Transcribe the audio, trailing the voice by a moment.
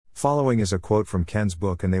Following is a quote from Ken's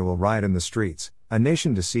book And They Will Riot in the Streets, A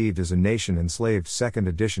Nation Deceived is a Nation Enslaved, second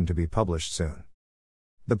edition to be published soon.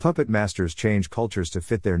 The puppet masters change cultures to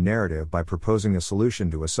fit their narrative by proposing a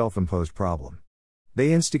solution to a self-imposed problem.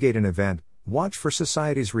 They instigate an event, watch for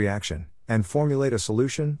society's reaction, and formulate a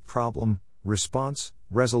solution, problem, response,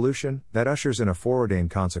 resolution, that ushers in a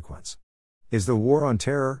foreordained consequence. Is the war on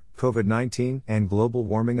terror, COVID-19, and global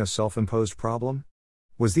warming a self-imposed problem?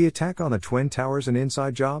 Was the attack on the Twin Towers an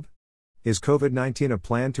inside job? Is COVID-19 a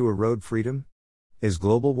plan to erode freedom? Is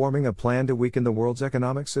global warming a plan to weaken the world's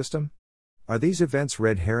economic system? Are these events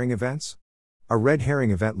red herring events? A red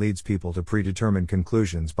herring event leads people to predetermined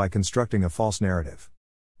conclusions by constructing a false narrative.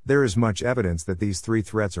 There is much evidence that these three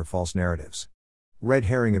threats are false narratives. Red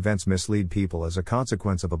herring events mislead people as a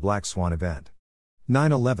consequence of a black swan event.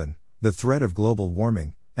 9/11, the threat of global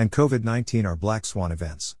warming, and COVID-19 are black swan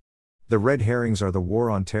events. The red herrings are the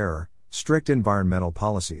war on terror, strict environmental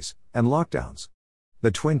policies, and lockdowns.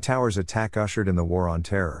 The Twin Towers attack ushered in the war on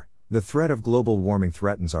terror, the threat of global warming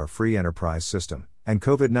threatens our free enterprise system, and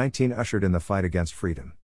COVID-19 ushered in the fight against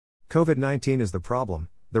freedom. COVID-19 is the problem,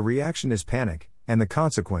 the reaction is panic, and the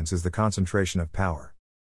consequence is the concentration of power.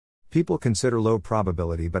 People consider low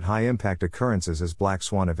probability but high impact occurrences as black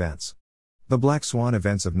swan events. The black swan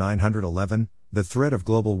events of 9/11, the threat of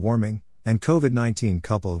global warming, and COVID-19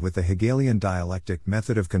 coupled with the Hegelian dialectic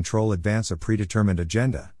method of control advance a predetermined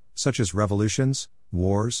agenda, such as revolutions,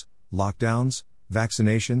 wars, lockdowns,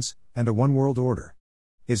 vaccinations, and a one-world order.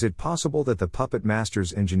 Is it possible that the puppet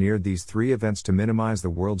masters engineered these three events to minimize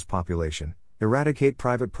the world's population, eradicate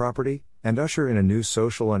private property, and usher in a new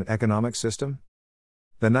social and economic system?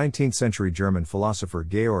 The 19th-century German philosopher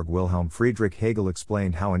Georg Wilhelm Friedrich Hegel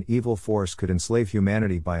explained how an evil force could enslave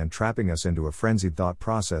humanity by entrapping us into a frenzied thought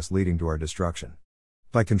process leading to our destruction.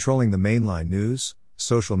 By controlling the mainline news,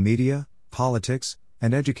 social media, politics,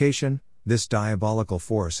 and education, this diabolical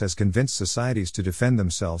force has convinced societies to defend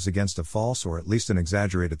themselves against a false or at least an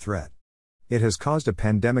exaggerated threat. It has caused a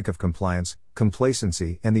pandemic of compliance,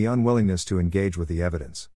 complacency, and the unwillingness to engage with the evidence.